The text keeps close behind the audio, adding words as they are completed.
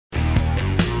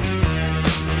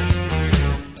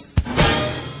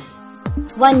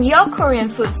Want your Korean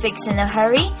food fix in a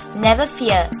hurry? Never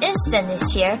fear, instant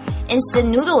is here. Instant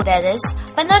noodle that is,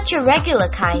 but not your regular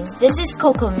kind. This is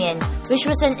kokomyun, which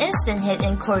was an instant hit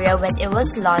in Korea when it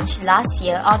was launched last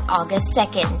year on August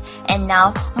 2nd. And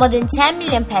now, more than 10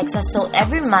 million packs are sold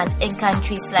every month in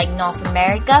countries like North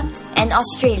America and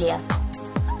Australia.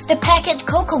 The packet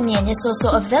kokomyun is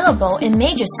also available in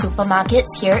major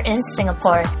supermarkets here in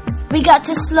Singapore. We got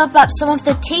to slurp up some of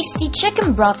the tasty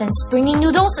chicken broth and springy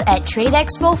noodles at Trade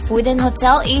Expo Food and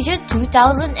Hotel Asia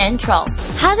 2012.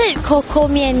 How did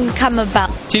kokomyun come about?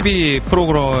 TV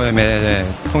프로그램에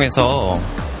통해서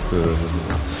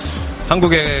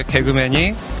한국의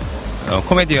개그맨이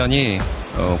코미디언이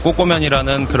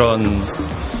꼬꼬면이라는 그런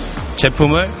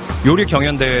제품을 요리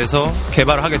경연대회에서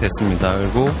개발을 하게 됐습니다.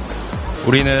 그리고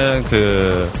우리는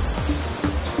그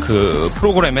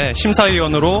프로그램의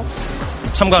심사위원으로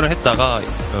참가를 했다가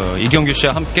이경규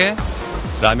씨와 함께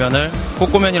라면을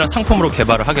꼬꼬면이라는 상품으로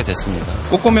개발을 하게 됐습니다.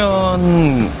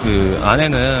 꼬꼬면 그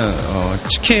안에는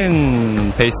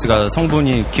치킨 베이스가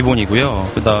성분이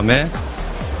기본이고요. 그 다음에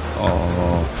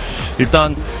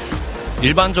일단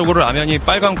일반적으로 라면이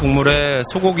빨간 국물에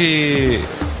소고기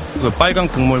빨간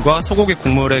국물과 소고기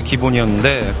국물의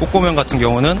기본이었는데 꼬꼬면 같은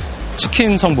경우는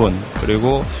치킨 성분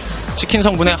그리고 치킨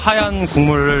성분의 하얀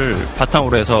국물을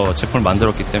바탕으로 해서 제품을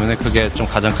만들었기 때문에 그게 좀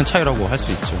가장 큰 차이라고 할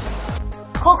수 있죠.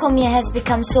 Kokomyun has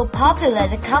become so popular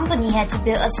the company had to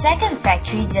build a second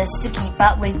factory just to keep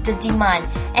up with the demand,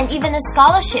 and even a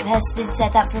scholarship has been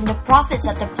set up from the profits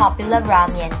of the popular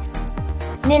ramen.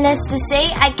 Needless to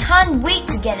say, I can't wait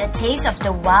to get a taste of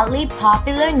the wildly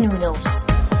popular noodles.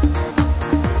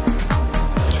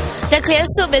 The clear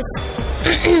soup is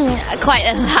quite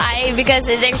a lie because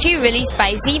it's actually really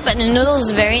spicy, but the noodle is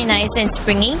very nice and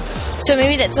springy, so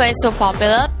maybe that's why it's so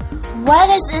popular. What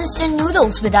is instant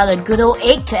noodles without a good old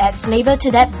egg to add flavor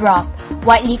to that broth?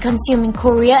 Widely consumed in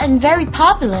Korea and very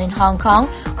popular in Hong Kong,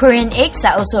 Korean eggs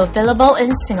are also available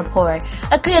in Singapore.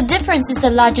 A clear difference is the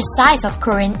larger size of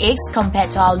Korean eggs compared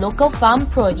to our local farm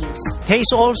produce.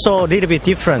 Taste also a little bit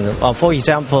different. For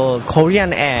example,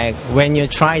 Korean egg, when you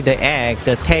try the egg,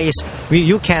 the taste,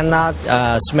 you cannot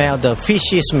smell the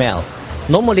fishy smell.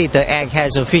 Normally the egg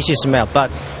has a fishy smell,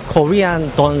 but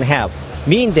Korean don't have.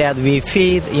 Mean that we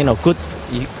feed,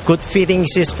 good feeding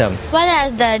system. What are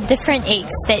the different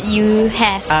eggs that you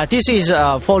have? This is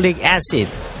folic acid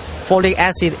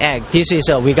egg. This is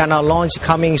we're gonna launch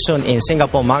coming soon in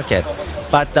Singapore market.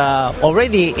 But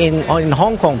already in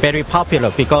Hong Kong, very popular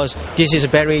because this is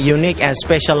very unique and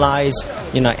specialized,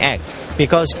 egg.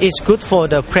 Because it's good for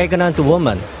the pregnant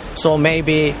woman. So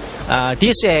maybe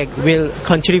this egg will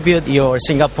contribute your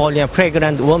Singaporean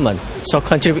pregnant woman. So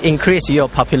increase your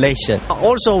population.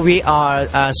 Also, we are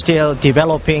still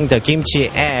developing the kimchi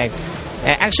egg.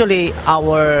 Actually,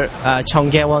 our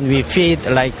Cheonggyewon, we feed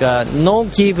no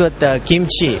give the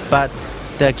kimchi, but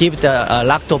give the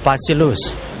lactobacillus.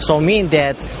 So mean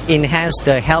that enhance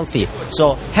the healthy.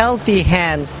 So healthy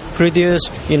hand produce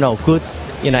good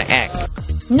egg.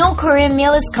 No Korean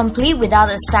meal is complete without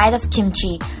a side of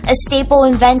kimchi. A staple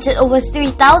invented over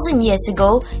 3,000 years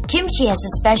ago, kimchi has a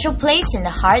special place in the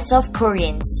hearts of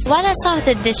Koreans. What are some of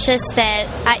the dishes that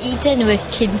are eaten with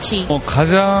kimchi?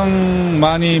 가장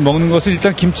많이 먹는 것은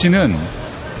일단 김치는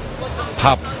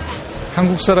밥.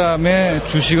 한국 사람의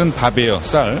주식은 밥이에요,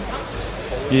 쌀.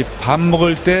 이 밥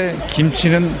먹을 때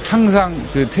김치는 항상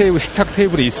그 식탁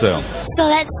테이블에 있어요. So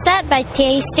let's start by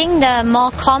tasting the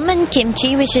more common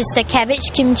kimchi, which is the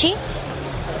cabbage kimchi.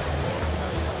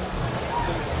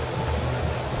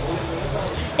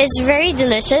 It's very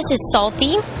delicious. It's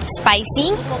salty,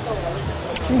 spicy.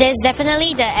 There's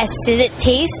definitely the acidic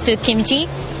taste to kimchi,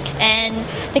 and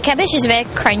the cabbage is very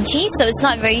crunchy, so it's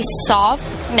not very soft,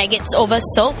 like it's over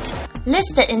soaked.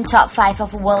 Listed in top 5 of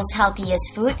the world's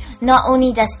healthiest food, not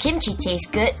only does kimchi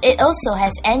taste good, it also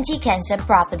has anti-cancer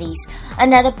properties.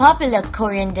 Another popular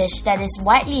Korean dish that is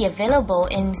widely available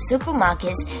in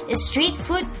supermarkets is street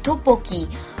food tteokbokki.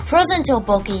 Frozen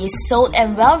tteokbokki is sold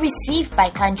and well received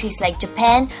by countries like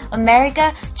Japan,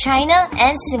 America, China,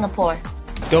 and Singapore.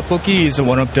 Tteokbokki is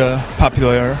one of the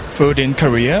popular food in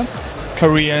Korea,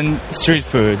 Korean street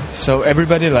food. So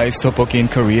everybody likes tteokbokki in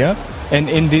Korea. And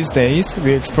in these days,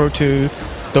 we export to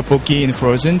tteokbokki in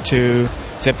frozen to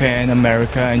Japan,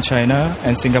 America, and China,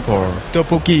 and Singapore.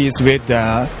 Tteokbokki is with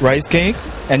rice cake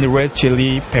and red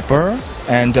chili pepper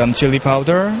and chili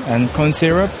powder and corn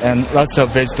syrup and lots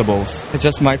of vegetables.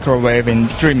 Just microwave in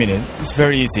 3 minutes. It's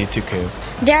very easy to cook.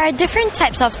 There are different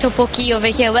types of tteokbokki over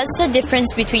here. What's the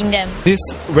difference between them? This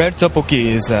red tteokbokki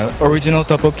is original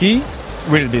tteokbokki,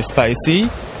 really spicy.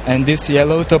 And this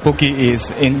yellow tteokbokki is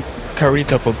in curry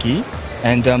tteokbokki.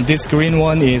 And this green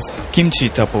one is kimchi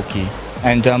tteokbokki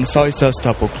and soy sauce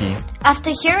tteokbokki.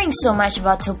 After hearing so much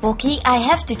about tteokbokki, I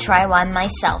have to try one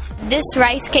myself. This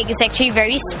rice cake is actually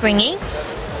very springy.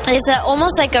 It's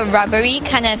almost like a rubbery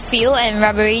kind of feel and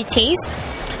rubbery taste.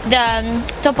 The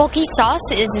tteokbokki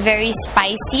sauce is very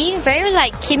spicy, very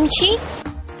like kimchi.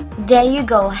 There you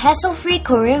go, hassle-free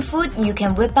Korean food you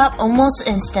can whip up almost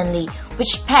instantly,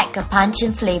 which pack a punch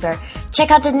and flavor. Check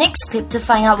out the next clip to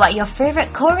find out what your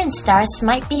favorite Korean stars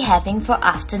might be having for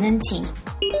afternoon tea.